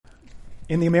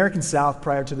In the American South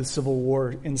prior to the Civil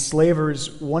War,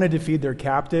 enslavers wanted to feed their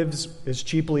captives as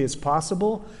cheaply as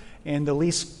possible, and the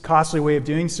least costly way of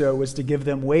doing so was to give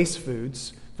them waste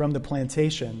foods from the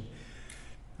plantation.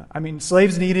 I mean,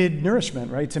 slaves needed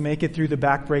nourishment, right? To make it through the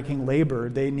backbreaking labor,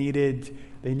 they needed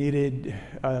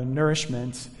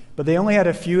nourishment, but they only had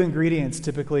a few ingredients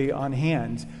typically on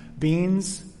hand: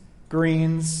 beans,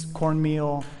 greens,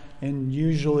 cornmeal, and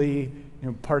usually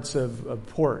parts of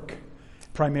pork,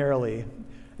 primarily.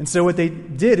 And so what they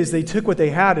did is they took what they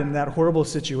had in that horrible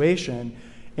situation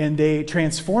and they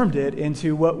transformed it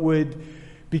into what would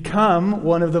become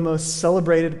one of the most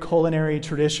celebrated culinary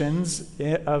traditions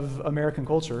of American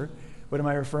culture. What am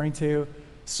I referring to?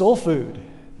 Soul food,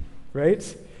 right?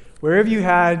 Where have you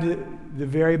had the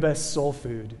very best soul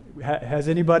food? Has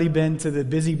anybody been to the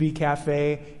Busy Bee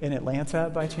Cafe in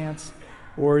Atlanta by chance?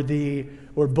 Or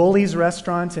Bully's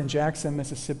Restaurant in Jackson,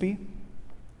 Mississippi?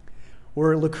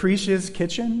 Or Lucretia's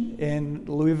Kitchen in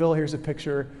Louisville? Here's a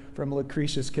picture from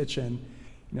Lucretia's Kitchen.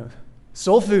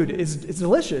 Soul food is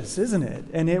delicious, isn't it?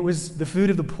 And it was the food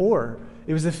of the poor.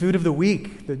 It was the food of the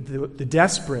weak, the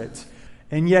desperate.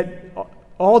 And yet,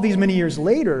 all these many years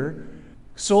later,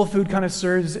 soul food kind of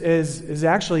serves as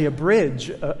actually a bridge,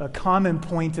 a common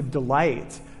point of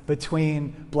delight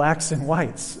between blacks and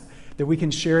whites that we can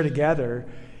share together,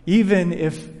 even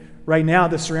if right now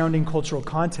the surrounding cultural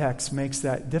context makes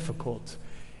that difficult.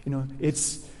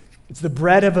 It's the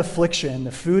bread of affliction,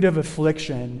 the food of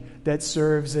affliction that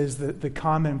serves as the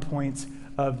common point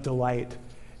of delight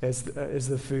as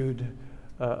the food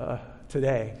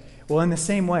today. Well, in the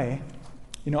same way,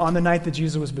 on the night that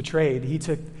Jesus was betrayed, he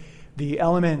took the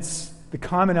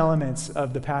common elements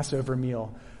of the Passover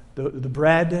meal, the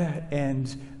bread and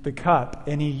the cup,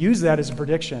 and he used that as a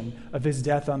prediction of his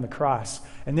death on the cross.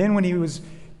 And then when he was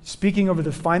speaking over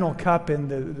the final cup in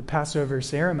the Passover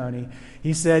ceremony,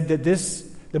 he said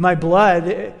that my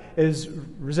blood is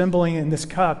resembling in this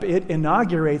cup. It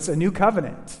inaugurates a new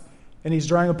covenant. And he's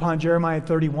drawing upon Jeremiah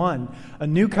 31, a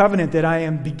new covenant that I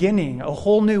am beginning, a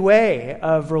whole new way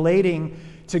of relating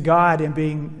to God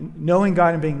and knowing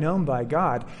God and being known by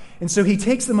God. And so he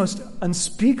takes the most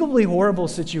unspeakably horrible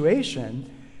situation,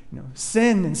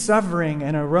 sin and suffering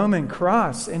and a Roman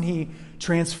cross, and he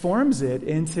transforms it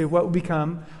into what will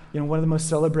become, one of the most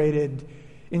celebrated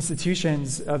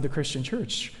institutions of the Christian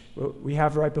church. We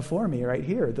have right before me, right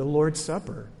here, the Lord's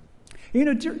Supper.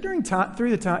 During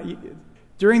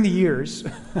the years,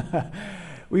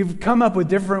 we've come up with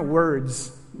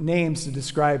different names to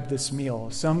describe this meal.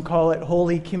 Some call it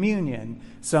Holy Communion.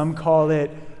 Some call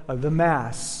it the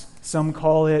Mass. Some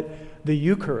call it the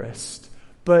Eucharist.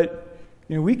 But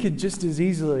we could just as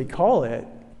easily call it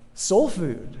soul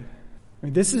food.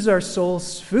 This is our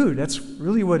soul's food. That's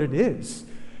really what it is.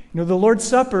 The Lord's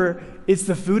Supper, it's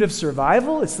the food of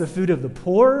survival. It's the food of the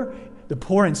poor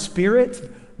in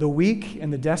spirit, the weak,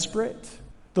 and the desperate.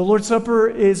 The Lord's Supper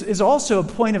is also a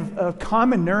point of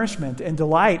common nourishment and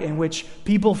delight in which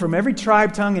people from every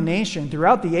tribe, tongue, and nation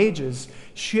throughout the ages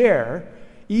share,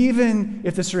 even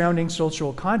if the surrounding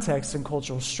social context and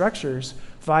cultural structures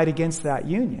fight against that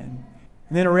union.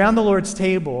 And then around the Lord's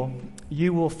table,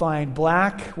 you will find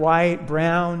black, white,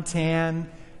 brown, tan,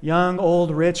 young,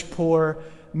 old, rich, poor,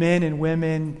 men and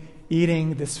women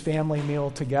eating this family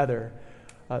meal together.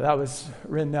 That was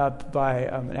written up by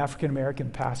an African-American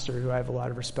pastor who I have a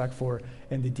lot of respect for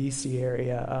in the D.C.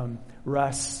 area,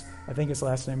 Russ. I think his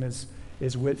last name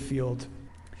is Whitfield.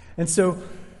 And so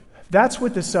that's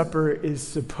what the supper is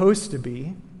supposed to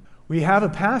be. We have a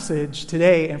passage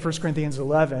today in 1 Corinthians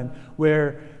 11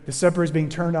 where the supper is being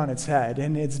turned on its head,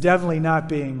 and it's definitely not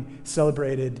being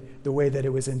celebrated the way that it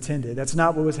was intended. That's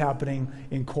not what was happening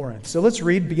in Corinth. So let's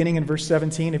read beginning in verse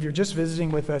 17. If you're just visiting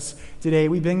with us today,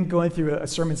 we've been going through a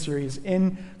sermon series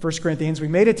in 1 Corinthians. We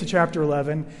made it to chapter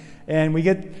 11, and we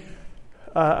get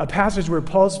a passage where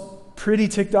Paul's pretty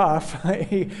ticked off.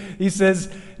 He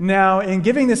says, "Now, in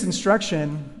giving this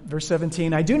instruction," verse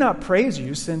 17, "I do not praise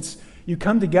you, since you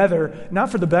come together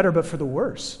not for the better but for the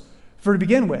worse. For to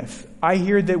begin with, I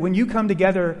hear that when you come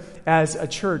together as a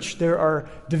church, there are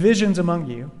divisions among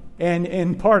you, and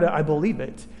in part I believe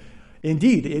it.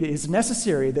 Indeed, it is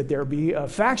necessary that there be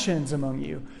factions among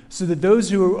you, so that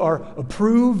those who are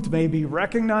approved may be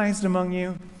recognized among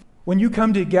you. When you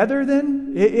come together,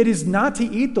 then, it is not to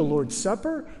eat the Lord's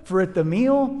Supper, for at the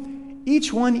meal,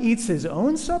 each one eats his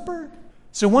own supper.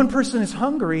 So one person is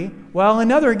hungry, while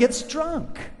another gets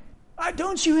drunk.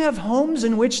 Don't you have homes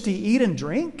in which to eat and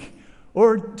drink?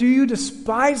 Or do you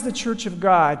despise the church of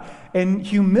God and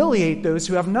humiliate those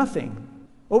who have nothing?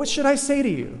 Well, what should I say to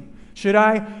you? Should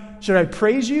I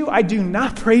praise you? I do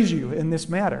not praise you in this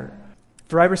matter.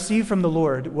 For I received from the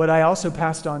Lord what I also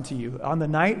passed on to you. On the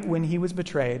night when he was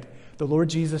betrayed, the Lord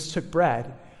Jesus took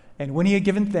bread, and when he had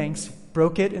given thanks,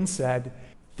 broke it and said,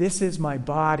 'This is my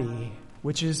body,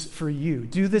 which is for you.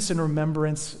 Do this in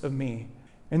remembrance of me.'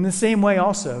 In the same way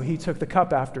also, he took the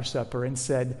cup after supper and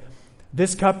said,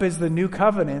 'This cup is the new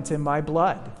covenant in my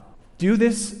blood. Do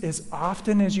this as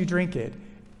often as you drink it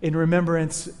in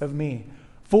remembrance of me.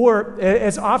 For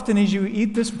as often as you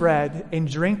eat this bread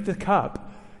and drink the cup,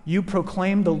 you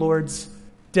proclaim the Lord's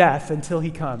death until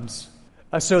he comes.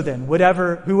 So then,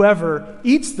 whoever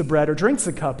eats the bread or drinks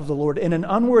the cup of the Lord in an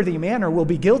unworthy manner will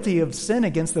be guilty of sin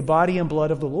against the body and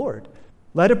blood of the Lord.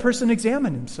 Let a person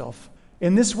examine himself.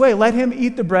 In this way, let him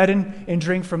eat the bread and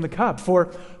drink from the cup.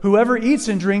 For whoever eats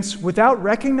and drinks without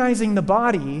recognizing the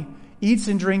body eats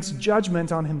and drinks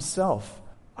judgment on himself.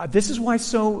 This is why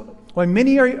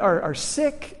many are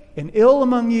sick and ill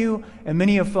among you, and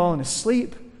many have fallen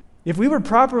asleep. If we were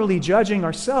properly judging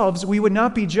ourselves, we would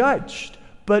not be judged.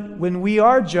 But when we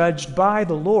are judged by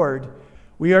the Lord,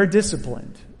 we are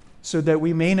disciplined, so that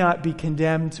we may not be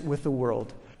condemned with the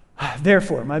world.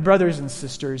 Therefore, my brothers and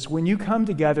sisters, when you come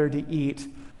together to eat,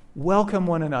 welcome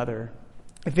one another.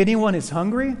 If anyone is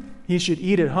hungry, he should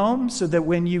eat at home, so that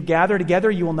when you gather together,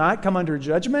 you will not come under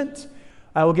judgment.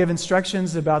 I will give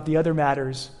instructions about the other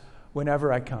matters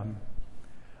whenever I come."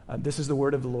 This is the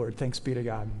word of the Lord. Thanks be to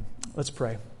God. Let's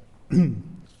pray.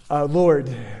 Lord,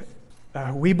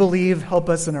 we believe, help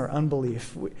us in our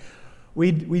unbelief.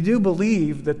 We do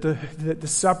believe that the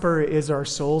supper is our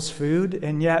soul's food,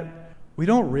 and yet we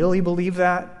don't really believe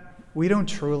that. We don't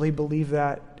truly believe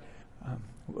that.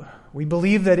 We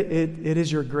believe that it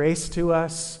is your grace to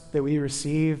us that we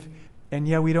receive, and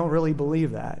yet we don't really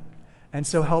believe that. And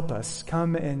so help us.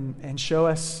 Come and show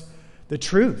us the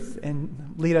truth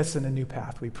and lead us in a new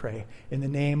path, we pray. In the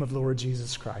name of the Lord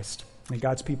Jesus Christ. And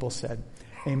God's people said,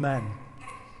 amen.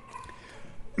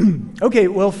 Okay,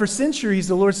 well, for centuries,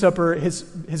 the Lord's Supper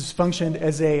has functioned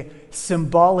as a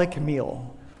symbolic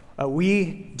meal.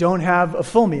 We don't have a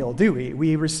full meal, do we?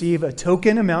 We receive a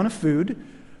token amount of food.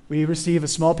 We receive a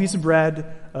small piece of bread,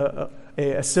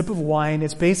 a sip of wine.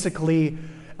 It's basically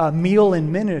a meal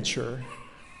in miniature.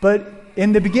 But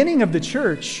in the beginning of the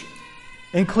church,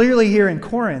 and clearly here in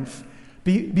Corinth,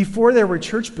 before there were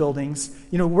church buildings,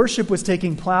 worship was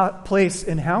taking place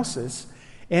in houses.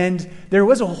 And there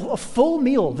was a full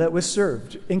meal that was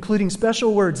served, including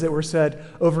special words that were said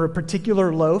over a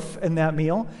particular loaf in that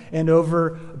meal and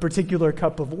over a particular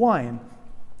cup of wine.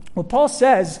 What Paul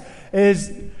says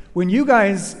is, when you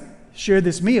guys share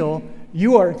this meal,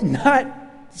 you are not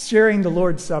sharing the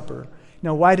Lord's Supper.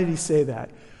 Now, why did he say that?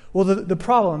 Well, the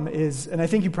problem is, and I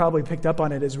think you probably picked up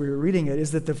on it as we were reading it,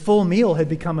 is that the full meal had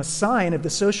become a sign of the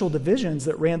social divisions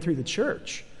that ran through the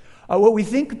church. What we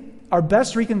think our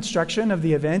best reconstruction of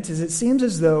the event is, it seems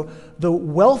as though the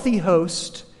wealthy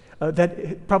host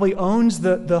that probably owns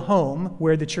the home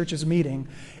where the church is meeting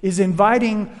is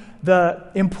inviting the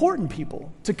important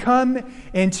people to come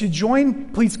and to join.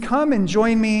 Please come and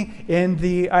join me in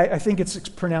I think it's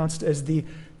pronounced as the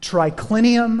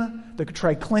triclinium. The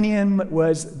triclinium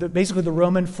was basically the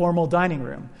Roman formal dining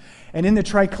room. And in the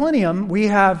triclinium, we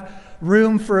have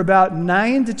room for about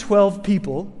 9 to 12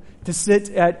 people to sit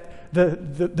at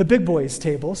the big boys'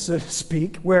 table, so to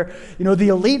speak, where the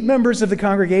elite members of the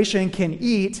congregation can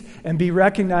eat and be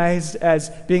recognized as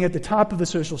being at the top of the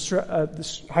social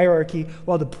hierarchy,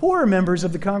 while the poorer members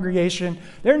of the congregation,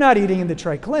 they're not eating in the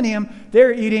triclinium,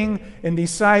 they're eating in these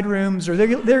side rooms, or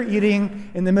they're eating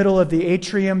in the middle of the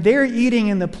atrium. They're eating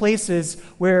in the places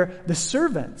where the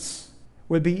servants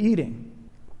would be eating.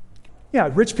 Yeah,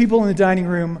 rich people in the dining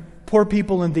room, poor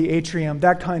people in the atrium,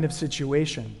 that kind of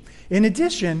situation. In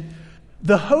addition,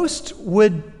 the host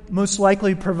would most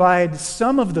likely provide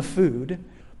some of the food,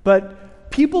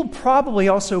 but people probably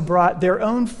also brought their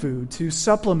own food to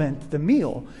supplement the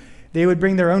meal. They would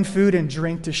bring their own food and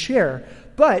drink to share.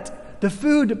 But the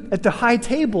food at the high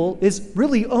table is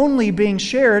really only being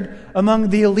shared among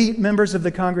the elite members of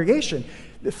the congregation.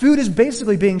 The food is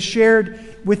basically being shared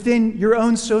within your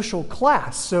own social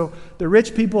class. So the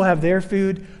rich people have their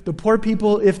food. The poor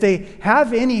people, if they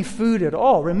have any food at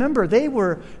all, remember there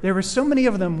were so many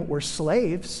of them were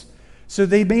slaves. So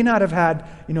they may not have had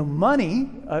money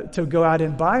to go out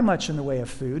and buy much in the way of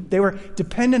food. They were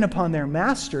dependent upon their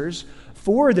masters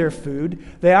for their food.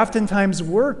 They oftentimes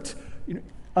worked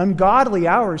ungodly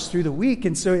hours through the week,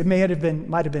 and so it might have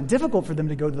been difficult for them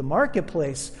to go to the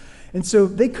marketplace. And so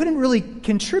they couldn't really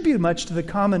contribute much to the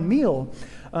common meal.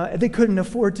 They couldn't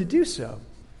afford to do so.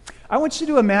 I want you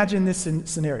to imagine this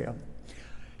scenario.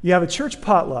 You have a church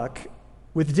potluck,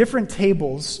 with different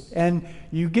tables, and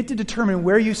you get to determine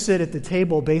where you sit at the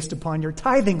table based upon your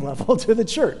tithing level to the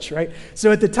church, right?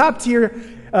 So at the top tier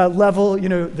level,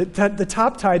 the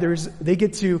top tithers, they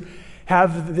get to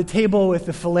have the table with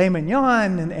the filet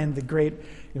mignon and the great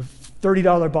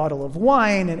 $30 bottle of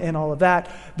wine and all of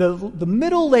that. The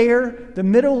middle layer, the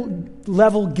middle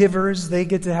level givers, they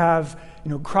get to have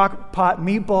crock pot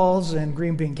meatballs and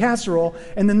green bean casserole,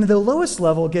 and then the lowest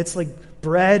level gets like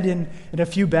bread and a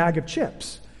few bag of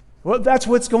chips. Well, that's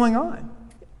what's going on.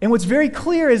 And what's very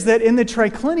clear is that in the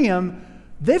triclinium,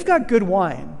 they've got good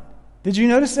wine. Did you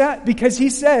notice that? Because he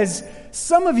says,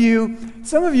 some of you,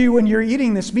 when you're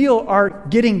eating this meal, are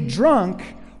getting drunk,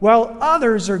 while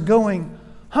others are going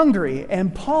hungry.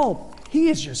 And Paul,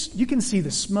 you can see the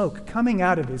smoke coming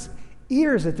out of his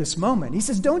ears at this moment. He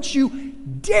says, don't you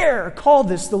dare call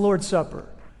this the Lord's Supper.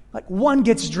 Like one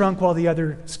gets drunk while the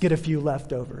others get a few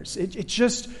leftovers. It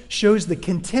just shows the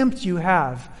contempt you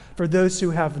have for those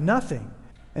who have nothing.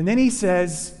 And then he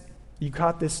says, you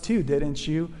caught this too, didn't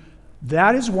you?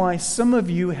 That is why some of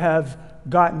you have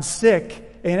gotten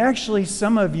sick, and actually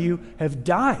some of you have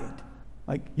died.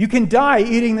 Like you can die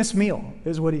eating this meal,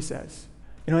 is what he says.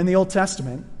 In the Old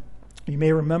Testament, you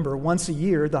may remember, once a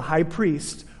year, the high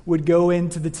priest would go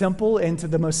into the temple, into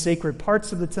the most sacred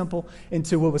parts of the temple,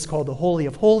 into what was called the Holy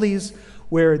of Holies,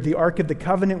 where the Ark of the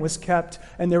Covenant was kept.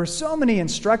 And there were so many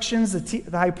instructions that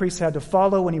the high priest had to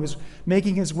follow when he was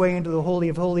making his way into the Holy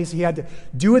of Holies. He had to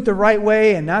do it the right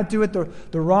way and not do it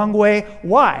the wrong way.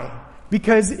 Why?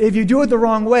 Because if you do it the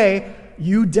wrong way,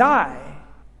 you die.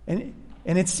 And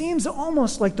it seems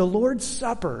almost like the Lord's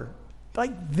Supper,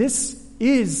 like this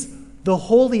is the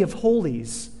Holy of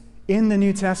Holies in the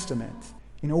New Testament.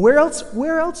 Where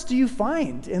else do you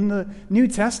find in the New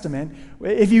Testament,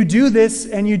 if you do this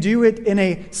and you do it in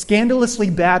a scandalously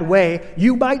bad way,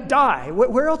 you might die?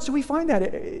 Where else do we find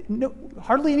that? No,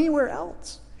 hardly anywhere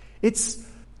else. It's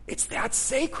that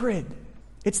sacred.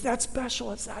 It's that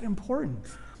special. It's that important.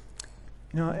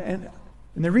 And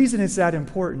the reason it's that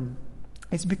important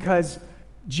is because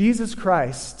Jesus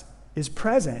Christ is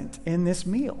present in this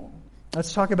meal.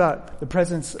 Let's talk about the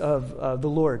presence of the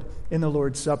Lord in the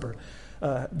Lord's Supper.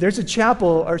 There's a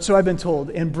chapel, or so I've been told,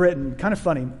 in Britain. Kind of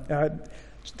funny.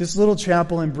 This little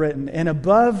chapel in Britain, and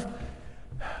above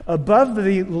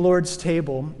the Lord's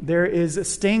table, there is a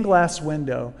stained glass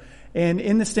window. And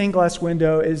in the stained glass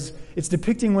window it's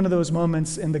depicting one of those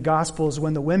moments in the Gospels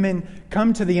when the women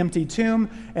come to the empty tomb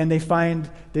and they find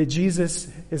that Jesus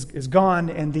is gone,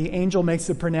 and the angel makes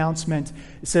the pronouncement.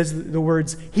 It says the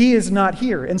words, "He is not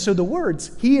here." And so the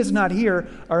words, "He is not here,"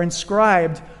 are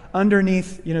inscribed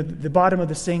underneath the bottom of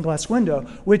the stained glass window,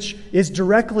 which is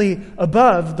directly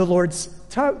above the Lord's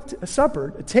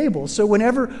Supper table. So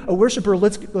whenever a worshiper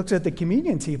looks at the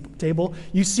communion table,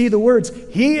 you see the words,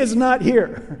 "He is not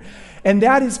here." And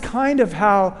that is kind of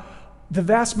how the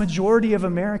vast majority of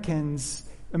American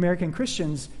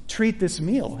Christians treat this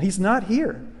meal. He's not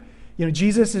here.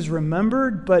 Jesus is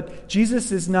remembered, but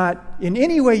Jesus is not in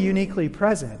any way uniquely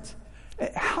present.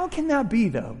 How can that be,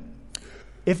 though?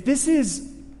 If this is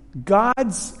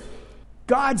God's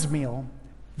meal,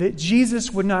 that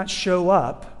Jesus would not show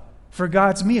up for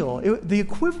God's meal. The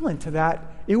equivalent to that,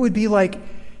 it would be like,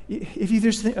 if you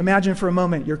just imagine for a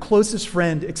moment, your closest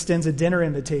friend extends a dinner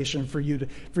invitation for you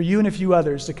and a few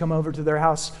others to come over to their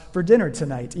house for dinner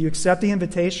tonight. You accept the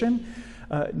invitation,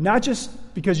 not just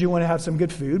because you want to have some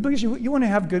good food, because you want to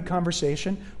have good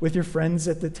conversation with your friends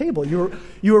at the table.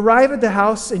 You arrive at the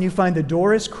house and you find the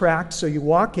door is cracked, so you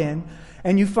walk in,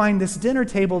 and you find this dinner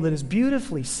table that is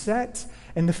beautifully set,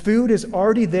 and the food is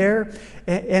already there,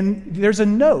 and there's a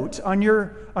note on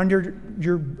your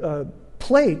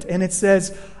plate, and it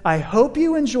says, "I hope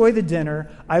you enjoy the dinner.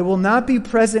 I will not be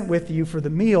present with you for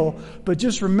the meal, but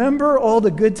just remember all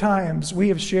the good times we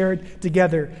have shared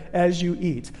together as you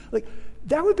eat." Like,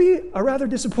 that would be a rather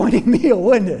disappointing meal,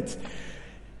 wouldn't it?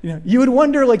 You would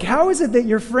wonder, how is it that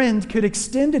your friend could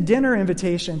extend a dinner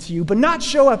invitation to you but not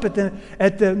show up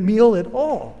at the meal at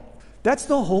all? That's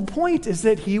the whole point, is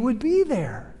that he would be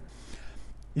there.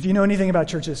 If you know anything about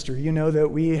church history, you know that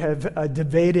we have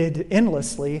debated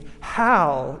endlessly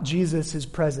how Jesus is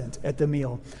present at the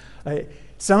meal.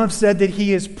 Some have said that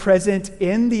he is present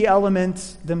in the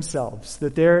elements themselves,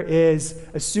 that there is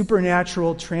a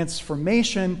supernatural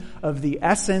transformation of the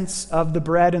essence of the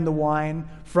bread and the wine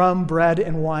from bread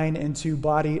and wine into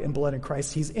body and blood of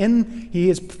Christ. He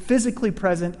is physically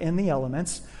present in the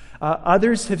elements.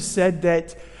 Others have said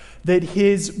that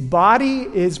his body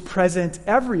is present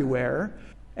everywhere,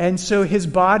 and so his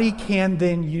body can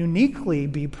then uniquely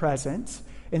be present.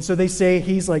 And so they say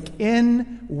he's like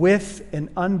in, with, and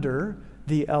under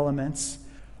the elements.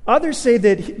 Others say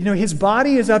that his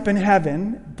body is up in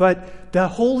heaven, but the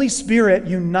Holy Spirit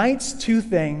unites two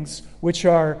things which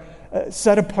are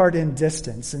set apart in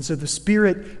distance. And so the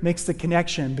Spirit makes the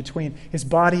connection between his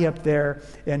body up there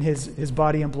and his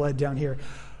body and blood down here.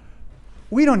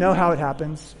 We don't know how it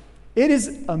happens. It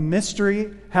is a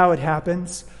mystery how it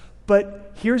happens.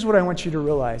 But here's what I want you to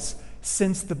realize.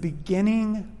 Since the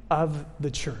beginning of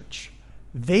the church,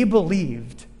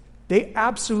 they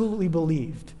absolutely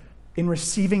believed in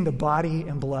receiving the body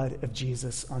and blood of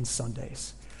Jesus on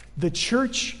Sundays. The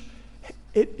church,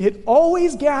 it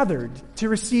always gathered to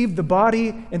receive the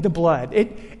body and the blood.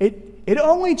 It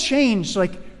only changed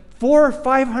like 400 or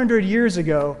 500 years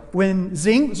ago when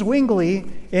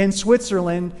Zwingli in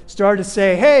Switzerland started to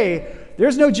say, hey,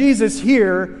 there's no Jesus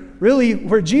here. Really,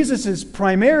 where Jesus is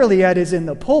primarily at is in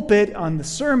the pulpit, on the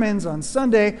sermons, on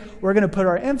Sunday. We're going to put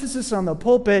our emphasis on the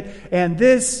pulpit, and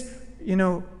this,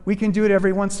 we can do it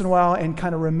every once in a while and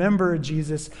kind of remember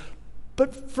Jesus.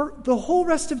 But for the whole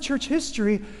rest of church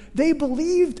history, they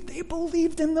believed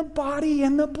in the body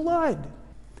and the blood.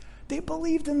 They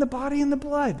believed in the body and the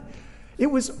blood.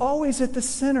 It was always at the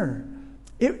center.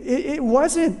 It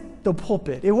wasn't the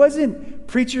pulpit. It wasn't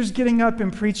preachers getting up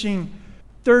and preaching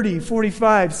 30,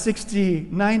 45, 60,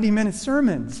 90-minute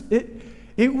sermons.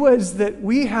 It was that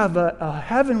we have a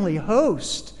heavenly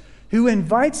host who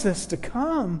invites us to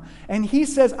come, and he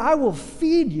says, I will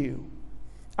feed you.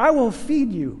 I will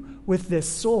feed you with this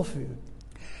soul food.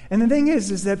 And the thing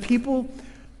is that people,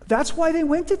 that's why they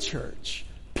went to church.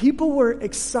 People were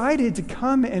excited to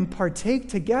come and partake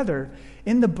together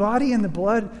in the body and the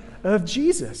blood of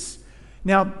Jesus.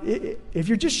 Now, if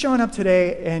you're just showing up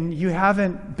today and you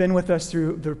haven't been with us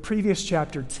through the previous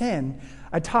chapter 10,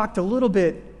 I talked a little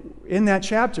bit in that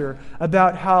chapter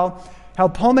about how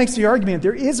Paul makes the argument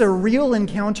there is a real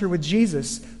encounter with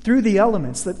Jesus through the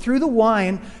elements, that through the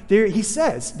wine, he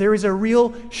says, there is a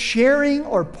real sharing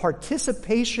or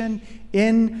participation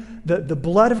in the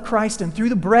blood of Christ, and through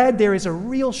the bread, there is a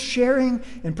real sharing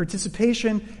and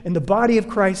participation in the body of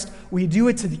Christ. We do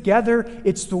it together.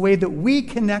 It's the way that we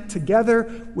connect together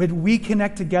when we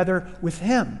connect together with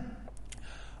Him.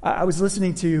 I was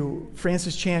listening to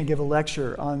Francis Chan give a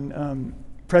lecture on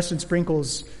Preston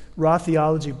Sprinkle's Raw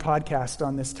Theology podcast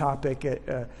on this topic.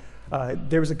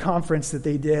 There was a conference that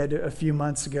they did a few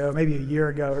months ago, maybe a year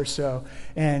ago or so,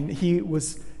 and he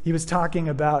was talking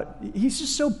about, he's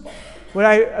just so, what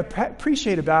I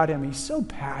appreciate about him, he's so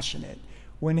passionate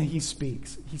when he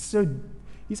speaks.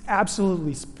 He's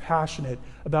absolutely passionate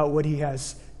about what he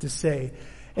has to say.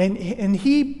 And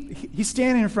he's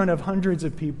standing in front of hundreds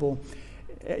of people.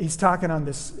 He's talking on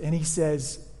this, and he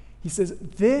says,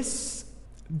 this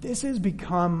has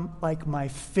become like my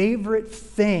favorite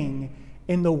thing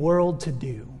in the world to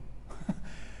do.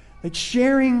 Like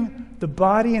sharing the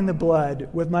body and the blood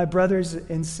with my brothers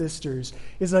and sisters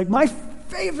is like my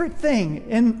favorite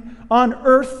thing on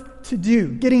earth to do.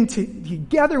 Getting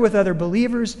together with other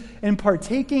believers and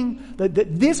partaking, that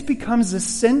this becomes the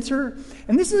center.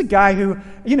 And this is a guy who,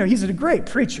 he's a great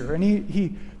preacher, and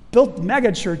he built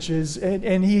mega churches,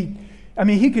 and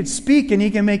he could speak and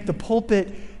he can make the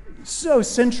pulpit so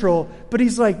central, but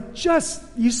he's like,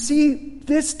 you see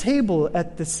this table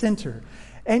at the center.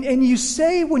 And you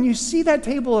say, when you see that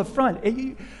table up front,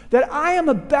 that I am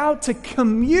about to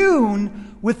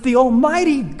commune with the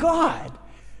Almighty God.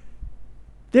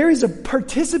 There is a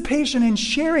participation and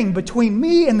sharing between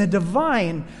me and the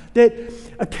divine, that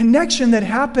a connection that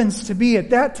happens to be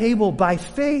at that table by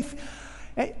faith.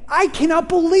 I cannot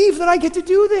believe that I get to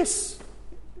do this.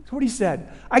 That's what he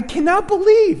said. I cannot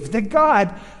believe that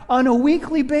God, on a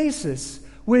weekly basis,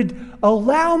 would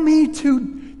allow me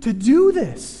to do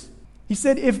this. He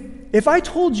said, if I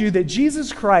told you that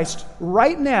Jesus Christ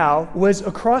right now was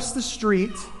across the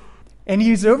street, and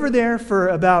he's over there for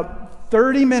about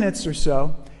 30 minutes or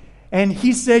so, and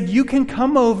he said, you can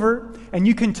come over and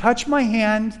you can touch my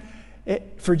hand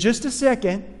for just a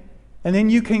second, and then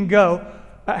you can go,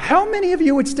 how many of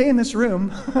you would stay in this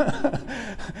room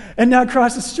and not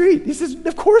cross the street? He says,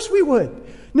 of course we would.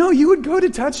 No, you would go to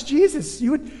touch Jesus.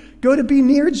 You would go to be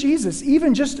near Jesus.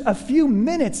 Even just a few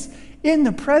minutes in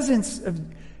the presence of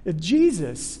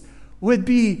Jesus would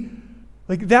be,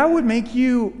 like, that would make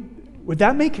you, would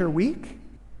that make your week?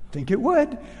 I think it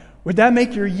would. Would that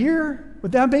make your year?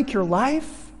 Would that make your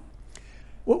life?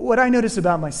 What I notice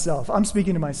about myself, I'm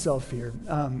speaking to myself here,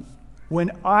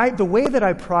 the way that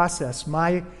I process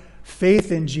my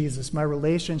faith in Jesus, my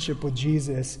relationship with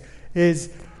Jesus,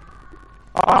 is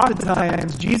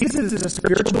oftentimes Jesus is a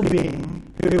spiritual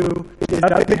being who is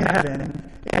up in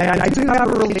heaven, and I do have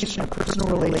a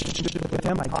personal relationship with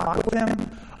him. I talk with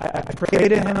him, I pray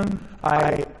to him,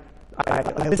 I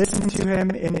I listen to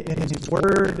him in his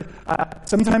word.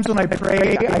 Sometimes when I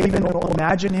pray, I even will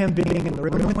imagine him being in the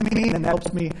room with me, and that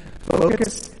helps me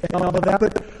focus and all of that.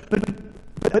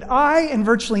 But I and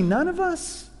virtually none of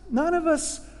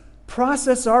us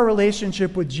process our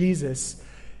relationship with Jesus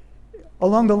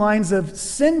along the lines of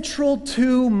central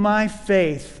to my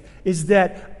faith is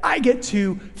that I get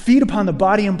to feed upon the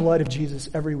body and blood of Jesus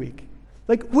every week.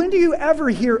 Like, when do you ever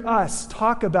hear us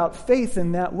talk about faith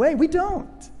in that way? We don't.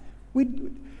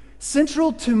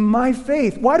 Central to my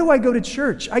faith. Why do I go to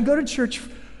church? I go to church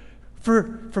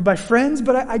for my friends,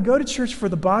 but I go to church for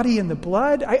the body and the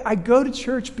blood. I go to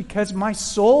church because my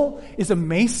soul is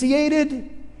emaciated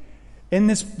in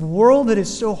this world that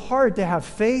is so hard to have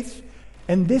faith,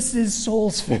 and this is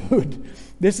soul's food.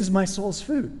 This is my soul's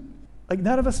food. Like,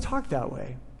 none of us talk that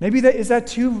way. Maybe is it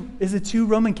too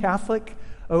Roman Catholic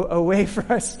a way for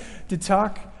us to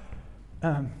talk?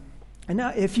 And now,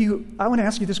 I want to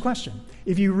ask you this question.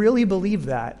 If you really believe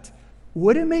that,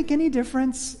 would it make any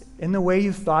difference in the way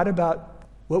you thought about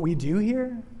what we do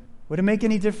here? Would it make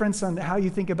any difference on how you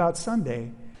think about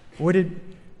Sunday? Would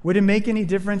it make any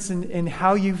difference in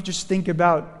how you just think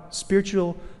about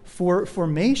spiritual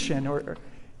formation or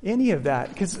any of that?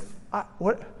 Because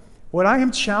what I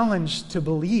am challenged to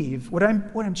believe, what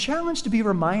I'm challenged to be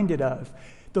reminded of,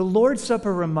 the Lord's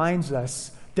Supper reminds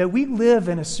us that we live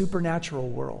in a supernatural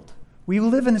world. We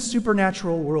live in a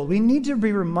supernatural world. We need to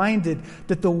be reminded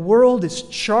that the world is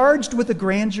charged with the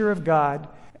grandeur of God,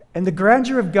 and the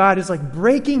grandeur of God is like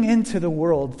breaking into the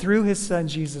world through his Son,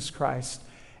 Jesus Christ.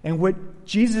 And what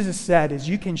Jesus has said is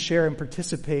you can share and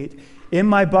participate in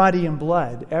my body and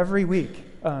blood every week.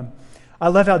 I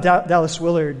love how Dallas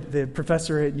Willard, the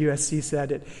professor at USC,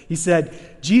 said it. He said,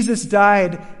 Jesus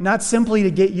died not simply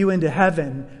to get you into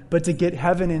heaven, but to get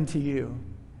heaven into you.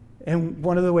 And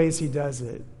one of the ways he does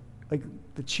it, like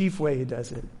the chief way he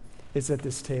does it, is at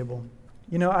this table.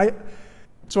 You know,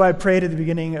 that's why I prayed at the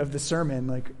beginning of the sermon,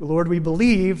 like, Lord, we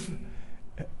believe,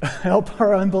 help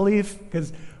our unbelief,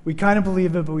 because we kind of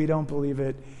believe it, but we don't believe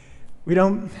it. We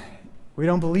don't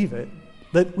believe it.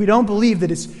 That we don't believe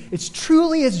that it's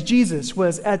truly as Jesus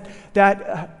was at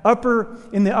that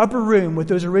in the upper room with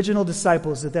those original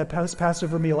disciples at that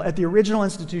Passover meal, at the original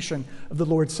institution of the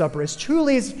Lord's Supper. As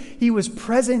truly as he was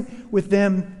present with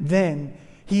them then,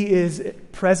 he is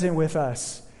present with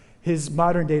us, his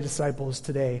modern-day disciples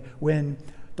today, when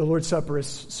the Lord's Supper is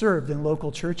served in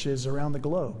local churches around the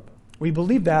globe. We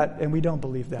believe that, and we don't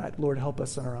believe that. Lord, help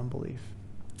us in our unbelief.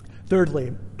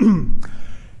 Thirdly,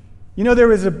 you know, there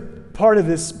was a part of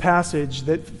this passage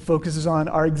that focuses on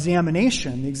our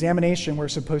examination, the examination we're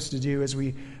supposed to do as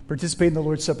we participate in the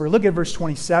Lord's Supper. Look at verse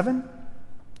 27.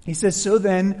 He says, so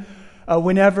then,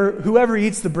 whoever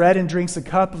eats the bread and drinks the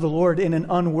cup of the Lord in an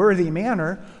unworthy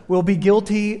manner will be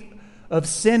guilty of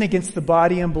sin against the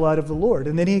body and blood of the Lord.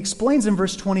 And then he explains in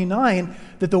verse 29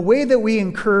 that the way that we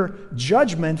incur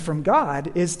judgment from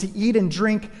God is to eat and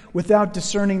drink without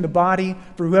discerning the body.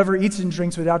 For whoever eats and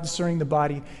drinks without discerning the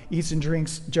body eats and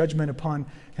drinks judgment upon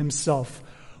himself.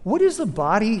 What is the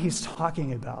body he's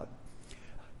talking about?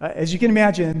 As you can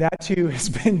imagine, that too has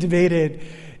been debated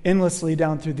endlessly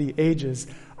down through the ages.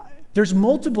 There's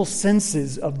multiple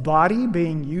senses of body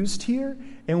being used here,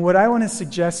 and what I want to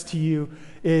suggest to you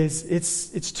is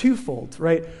it's twofold,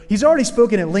 right? He's already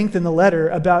spoken at length in the letter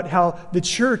about how the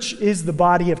church is the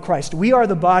body of Christ. We are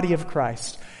the body of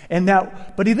Christ.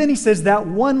 But then he says that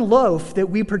one loaf that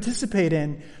we participate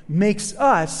in makes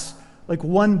us like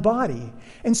one body.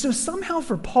 And so somehow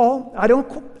for Paul, I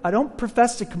don't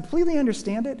profess to completely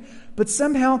understand it, but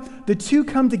somehow the two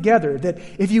come together, that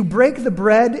if you break the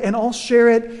bread and all share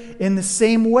it in the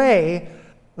same way,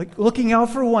 like looking out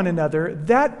for one another,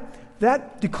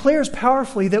 that declares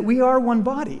powerfully that we are one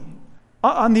body.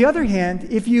 On the other hand,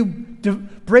 if you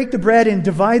break the bread and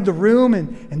divide the room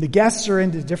and the guests are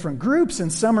into different groups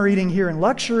and some are eating here in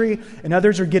luxury and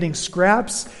others are getting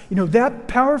scraps, that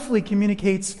powerfully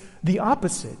communicates the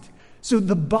opposite. So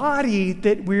the body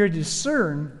that we're to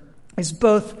discern is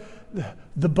both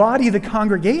the body of the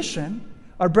congregation,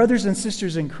 our brothers and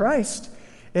sisters in Christ,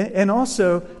 and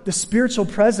also the spiritual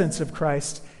presence of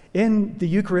Christ in the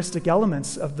Eucharistic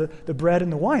elements of the bread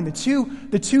and the wine.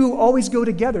 The two always go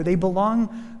together. They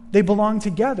belong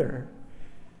together.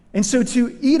 And so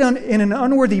to eat in an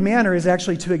unworthy manner is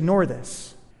actually to ignore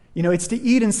this. It's to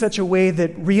eat in such a way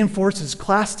that reinforces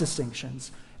class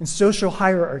distinctions and social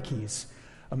hierarchies.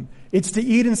 It's to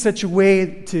eat in such a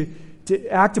way to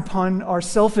act upon our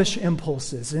selfish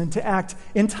impulses and to act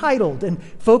entitled and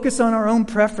focus on our own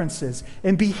preferences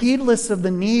and be heedless of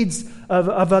the needs of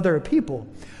other people.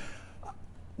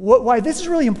 Why this is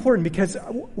really important, because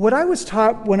what I was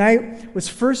taught when I was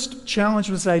first challenged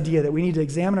with this idea that we need to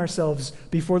examine ourselves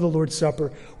before the Lord's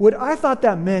Supper, what I thought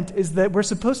that meant is that we're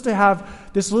supposed to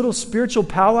have this little spiritual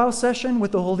powwow session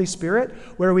with the Holy Spirit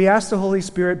where we ask the Holy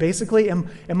Spirit basically, am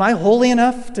I holy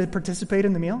enough to participate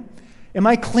in the meal? Am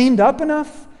I cleaned up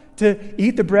enough to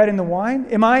eat the bread and the wine?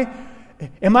 Am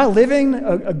I living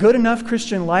a good enough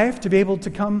Christian life to be able to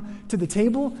come to the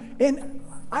table? And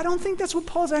I don't think that's what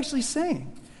Paul's actually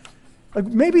saying.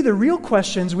 Maybe the real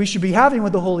questions we should be having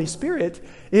with the Holy Spirit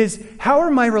is, how are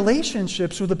my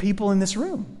relationships with the people in this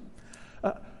room?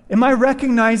 Am I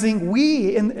recognizing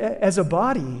as a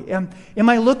body? Am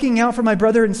I looking out for my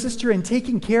brother and sister and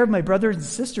taking care of my brothers and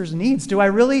sisters' needs? Do I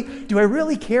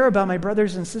really care about my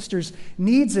brothers and sisters'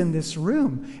 needs in this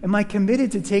room? Am I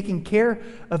committed to taking care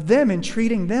of them and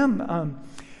treating them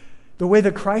the way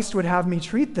that Christ would have me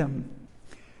treat them?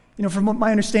 From my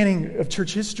understanding of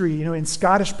church history, in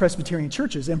Scottish Presbyterian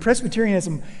churches, and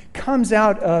Presbyterianism comes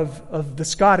out of the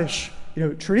Scottish,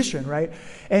 tradition, right?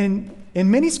 And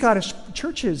in many Scottish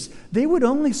churches, they would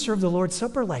only serve the Lord's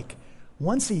Supper like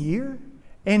once a year.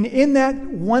 And in that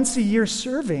once a year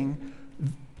serving,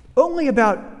 only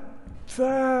about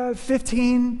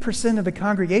 15% of the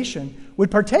congregation would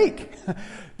partake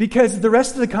because the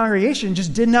rest of the congregation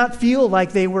just did not feel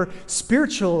like they were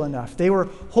spiritual enough, they were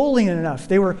holy enough,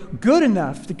 they were good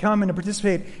enough to come and to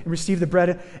participate and receive the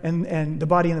bread and the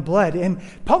body and the blood. And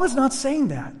Paul is not saying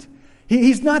that.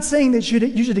 He's not saying that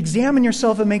you should examine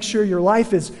yourself and make sure your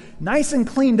life is nice and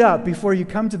cleaned up before you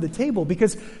come to the table,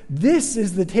 because this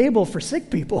is the table for sick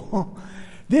people.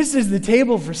 This is the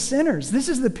table for sinners. This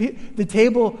is the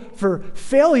table for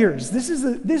failures. This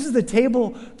is the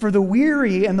table for the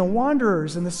weary and the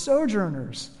wanderers and the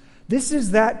sojourners. This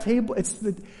is that table.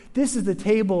 This is the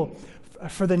table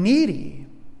for the needy.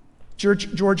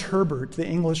 George Herbert, the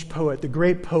English poet, the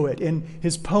great poet, in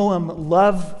his poem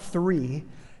Love 3,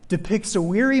 depicts a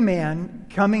weary man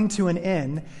coming to an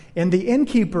inn, and the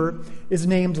innkeeper is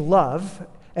named Love.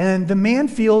 And the man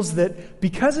feels that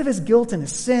because of his guilt and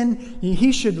his sin,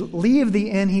 he should leave the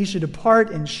inn, he should depart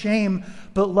in shame.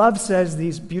 But Love says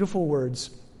these beautiful words,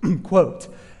 quote,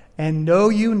 "And know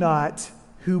you not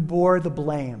who bore the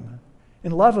blame?"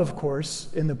 And Love, of course,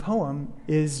 in the poem,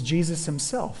 is Jesus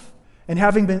himself. And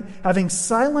having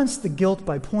silenced the guilt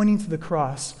by pointing to the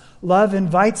cross, Love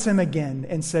invites him again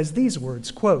and says these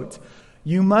words, quote,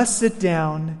 "You must sit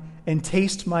down and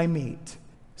taste my meat.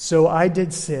 So I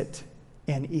did sit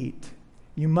and eat."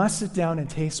 You must sit down and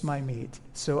taste my meat.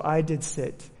 So I did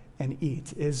sit and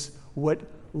eat, is what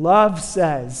Love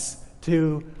says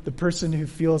to the person who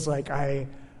feels like I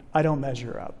don't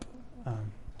measure up.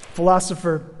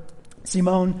 Philosopher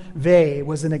Simone Weil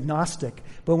was an agnostic,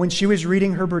 but when she was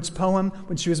reading Herbert's poem,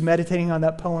 when she was meditating on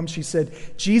that poem, she said,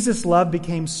 Jesus' love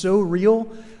became so real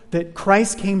that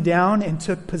Christ came down and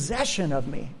took possession of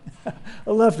me.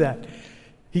 I love that.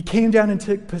 He came down and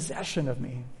took possession of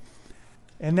me.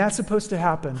 And that's supposed to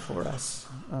happen for us,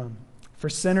 for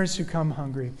sinners who come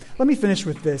hungry. Let me finish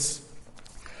with this.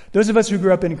 Those of us who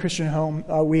grew up in a Christian home,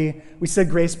 we said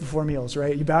grace before meals,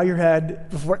 right? You bow your head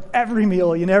before every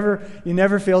meal. You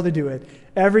never fail to do it.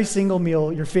 Every single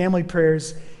meal, your family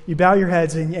prayers, you bow your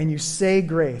heads and you say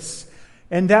grace.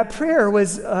 And that prayer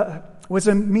was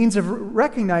a means of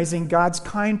recognizing God's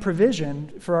kind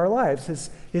provision for our lives,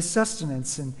 His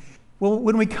sustenance. And well,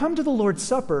 when we come to the Lord's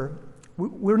Supper,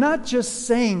 we're not just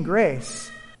saying grace.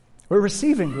 We're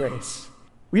receiving grace.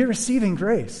 We are receiving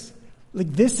grace.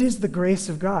 Like, this is the grace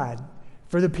of God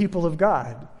for the people of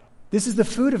God. This is the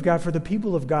food of God for the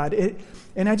people of God.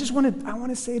 And I want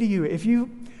to say to you,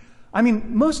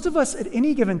 most of us at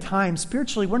any given time,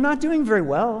 spiritually, we're not doing very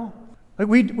well. Like,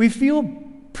 we feel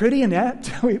pretty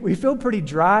inept. We feel pretty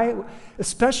dry,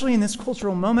 especially in this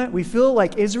cultural moment. We feel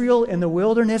like Israel in the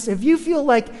wilderness. If you feel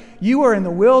like you are in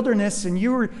the wilderness and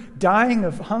you are dying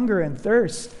of hunger and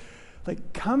thirst,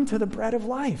 like, come to the bread of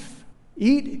life.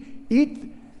 Eat.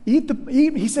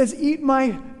 He says, eat my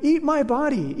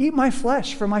body, eat my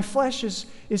flesh, for my flesh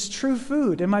is true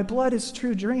food, and my blood is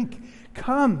true drink.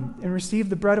 Come and receive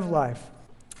the bread of life.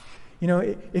 You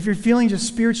know, if you're feeling just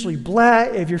spiritually blah,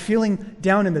 if you're feeling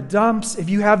down in the dumps,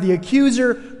 if you have the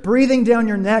accuser breathing down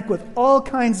your neck with all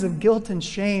kinds of guilt and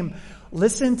shame,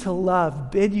 listen to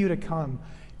Love bid you to come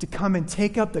and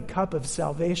take up the cup of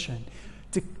salvation.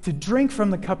 To drink from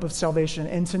the cup of salvation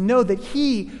and to know that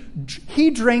He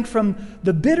drank from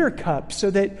the bitter cup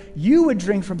so that you would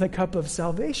drink from the cup of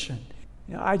salvation.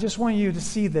 You know, I just want you to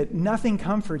see that nothing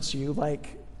comforts you like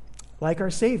our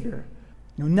Savior.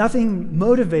 You know, nothing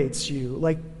motivates you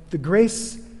like the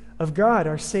grace of God,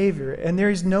 our Savior. And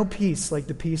there is no peace like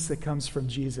the peace that comes from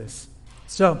Jesus.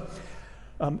 So,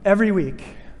 every week,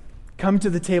 come to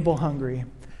the table hungry.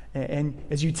 And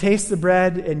as you taste the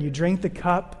bread and you drink the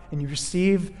cup and you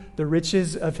receive the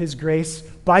riches of His grace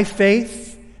by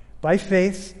faith,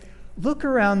 look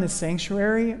around the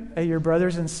sanctuary at your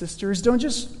brothers and sisters. Don't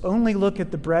just only look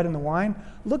at the bread and the wine.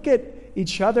 Look at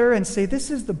each other and say,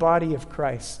 this is the body of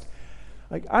Christ.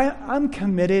 Like I'm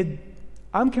committed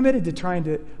to trying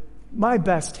to, my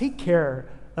best, take care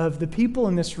of the people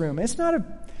in this room. It's not a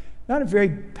very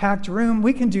packed room.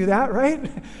 We can do that,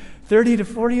 right? 30 to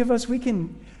 40 of us, we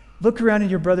can look around at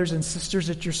your brothers and sisters,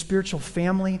 at your spiritual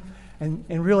family, and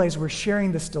realize we're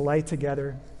sharing this delight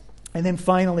together. And then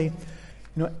finally,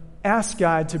 ask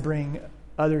God to bring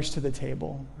others to the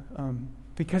table.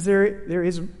 Because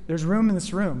there's room in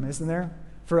this room, isn't there,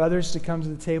 for others to come to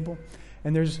the table?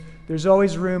 And there's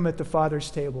always room at the Father's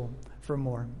table for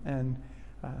more. And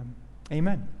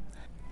amen.